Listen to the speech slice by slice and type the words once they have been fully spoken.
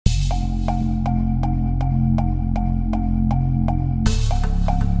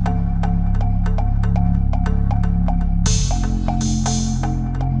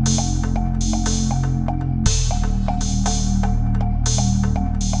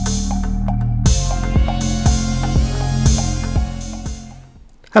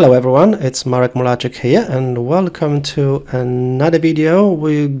Hello everyone, it's Marek Mulaczek here and welcome to another video.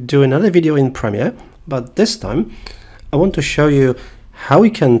 We'll do another video in Premiere, but this time I want to show you how we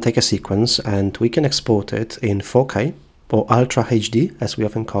can take a sequence and we can export it in 4K or Ultra HD as we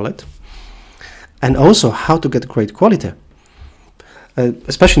often call it, and also how to get great quality.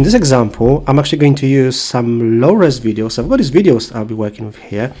 Especially in this example, I'm actually going to use some low-res videos. I've got these videos I'll be working with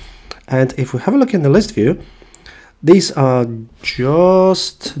here, and if we have a look in the list view, these are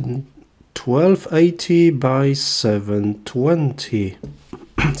just 1280 by 720,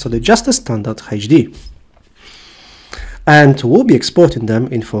 so they're just a standard HD, and we'll be exporting them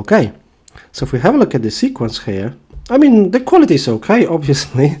in 4K. So if we have a look at the sequence here, I mean the quality is okay,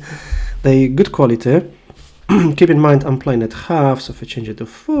 obviously, they're good quality. Keep in mind I'm playing at half, so if I change it to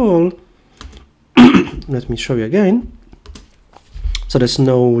full, let me show you again. So there's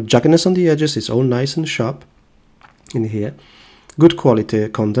no jugginess on the edges, it's all nice and sharp in here, good quality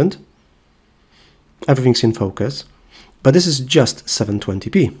content, everything's in focus, but this is just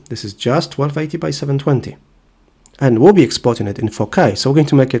 720p, this is just 1280 by 720, and we'll be exporting it in 4K, so we're going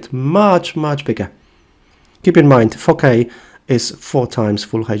to make it much bigger. Keep in mind 4K is 4 times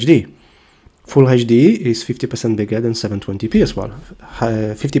full HD. Full HD is 50% bigger than 720p as well,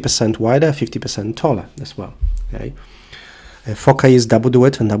 50% wider, 50% taller as well. Okay, 4K is double the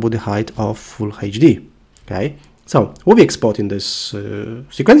width and double the height of full HD. Okay, so we'll be exporting this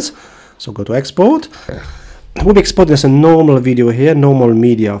sequence. So go to export. We'll be exporting as a normal video here, normal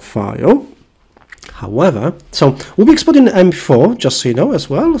media file. However, so we'll be exporting MP4, just so you know as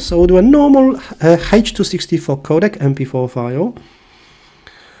well. So we'll do a normal H.264 codec MP4 file.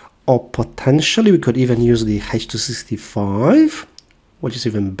 Or potentially we could even use the H.265, which is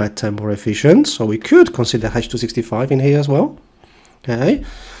even better, more efficient. So we could consider H.265 in here as well. Okay.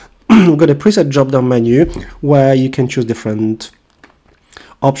 We've got a preset drop-down menu where you can choose different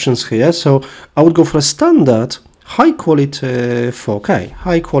options here. So I would go for a standard high-quality 4K,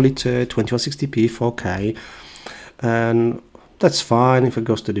 high-quality 2160p 4K, and that's fine. If it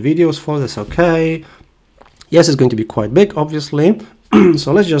goes to the videos folder, that's okay. Yes, it's going to be quite big, obviously.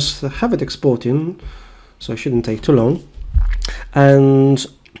 So let's just have it exporting, so it shouldn't take too long. And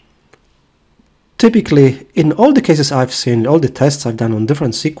typically, in all the cases I've seen, all the tests I've done on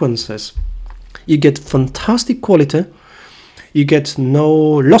different sequences, you get fantastic quality, you get no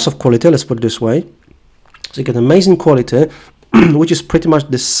loss of quality, let's put it this way. So you get amazing quality, which is pretty much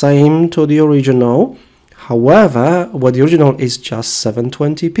the same to the original. However, what the original is just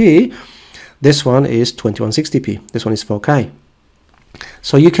 720p, this one is 2160p, this one is 4K.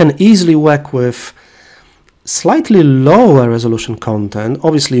 So you can easily work with slightly lower resolution content.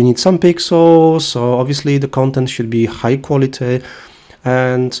 Obviously you need some pixels, so obviously the content should be high quality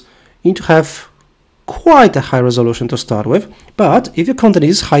and you need to have quite a high resolution to start with. But if your content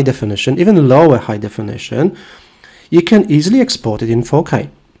is high definition, even lower high definition, you can easily export it in 4K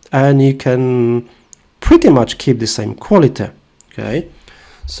and you can pretty much keep the same quality. Okay,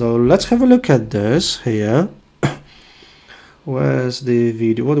 so let's have a look at this here. Where's the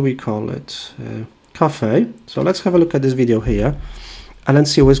video? What do we call it? Cafe. So let's have a look at this video here and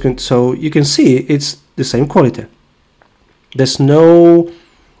let's see what's going to, so you can see it's the same quality. There's no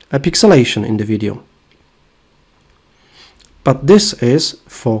pixelation in the video, but this is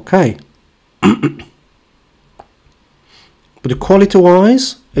 4K. But the quality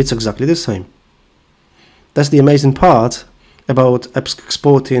wise, it's exactly the same. That's the amazing part about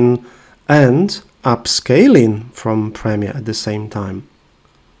exporting and upscaling from Premiere at the same time.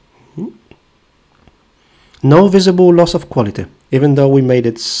 No visible loss of quality, even though we made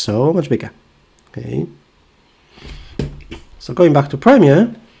it so much bigger. Okay. So going back to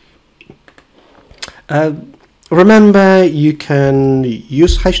Premiere, remember you can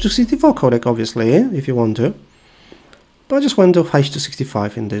use H.264 codec obviously if you want to, but I just went to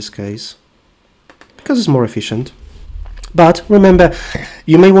H.265 in this case because it's more efficient. But remember,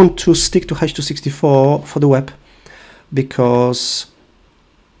 you may want to stick to H.264 for the web because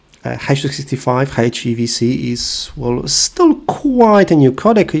H.265 HEVC is, well, still quite a new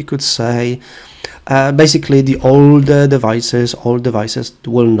codec, you could say. Basically, the older devices, old devices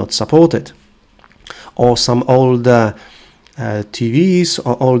will not support it, or some older TVs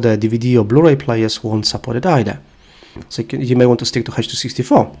or older DVD or Blu-ray players won't support it either. So you may want to stick to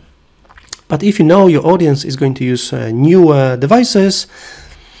H.264. But if you know your audience is going to use newer devices,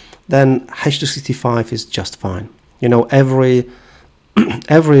 then H.265 is just fine. You know, every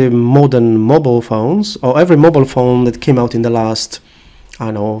modern mobile phones, or every mobile phone that came out in the last, I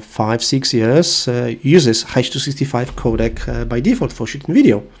don't know, 5-6 years, uses H.265 codec by default for shooting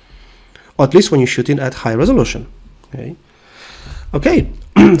video. or at least when you're shooting at high resolution. Okay,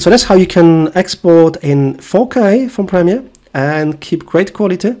 So that's how you can export in 4K from Premiere and keep great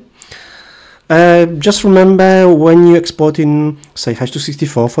quality. Just remember, when you export in, say,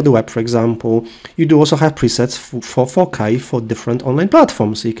 H264 for the web, for example, you do also have presets for 4K for different online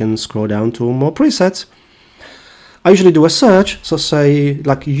platforms. So you can scroll down to more presets. I usually do a search, so say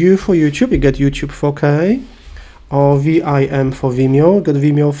like U for YouTube, you get YouTube 4K, or VIM for Vimeo, you get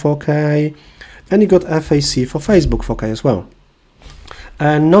Vimeo 4K, and you got FAC for Facebook 4K as well.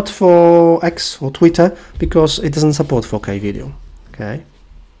 And not for X or Twitter, because it doesn't support 4K video. Okay.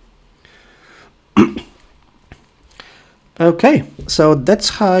 Okay, so that's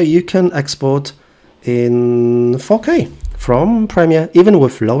how you can export in 4K from Premiere, even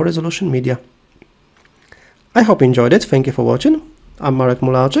with low resolution media. I hope you enjoyed it. Thank you for watching. I'm Marek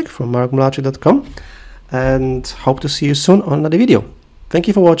Mularczyk from marekmularczyk.com, and hope to see you soon on another video. Thank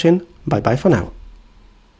you for watching. Bye bye for now.